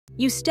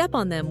You step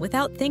on them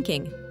without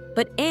thinking,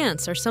 but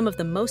ants are some of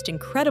the most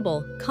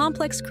incredible,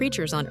 complex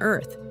creatures on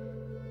Earth.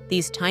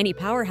 These tiny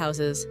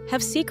powerhouses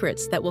have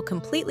secrets that will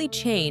completely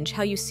change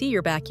how you see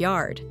your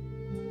backyard.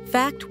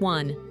 Fact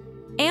 1.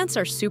 Ants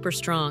are super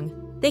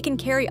strong. They can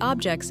carry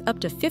objects up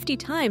to 50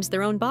 times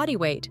their own body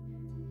weight.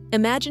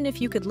 Imagine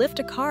if you could lift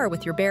a car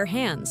with your bare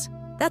hands.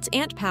 That's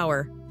ant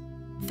power.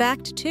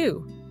 Fact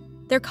 2.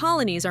 Their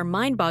colonies are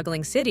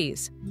mind-boggling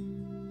cities.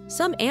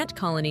 Some ant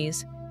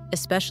colonies,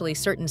 especially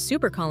certain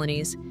super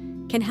colonies,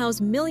 can house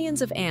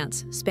millions of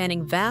ants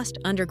spanning vast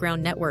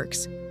underground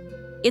networks.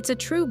 It's a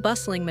true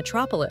bustling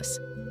metropolis.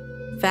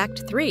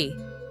 Fact 3.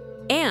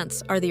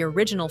 Ants are the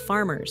original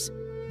farmers.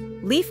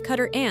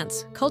 Leafcutter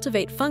ants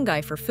cultivate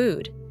fungi for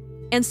food,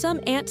 and some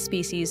ant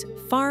species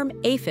farm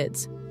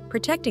aphids,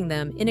 protecting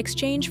them in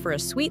exchange for a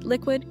sweet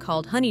liquid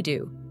called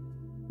honeydew.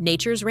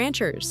 Nature's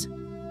ranchers.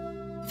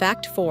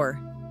 Fact 4.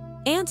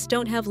 Ants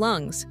don't have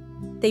lungs.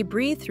 They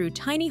breathe through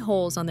tiny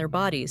holes on their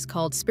bodies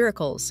called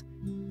spiracles.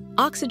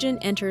 Oxygen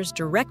enters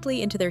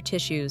directly into their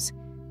tissues,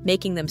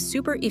 making them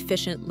super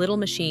efficient little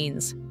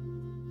machines.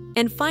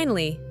 And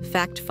finally,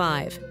 fact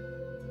 5.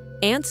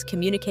 Ants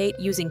communicate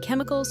using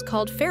chemicals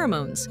called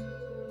pheromones.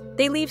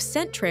 They leave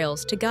scent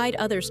trails to guide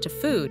others to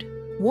food,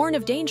 warn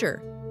of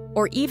danger,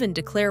 or even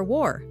declare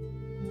war.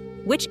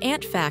 Which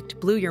ant fact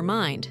blew your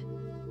mind?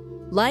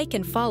 Like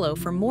and follow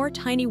for more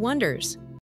tiny wonders.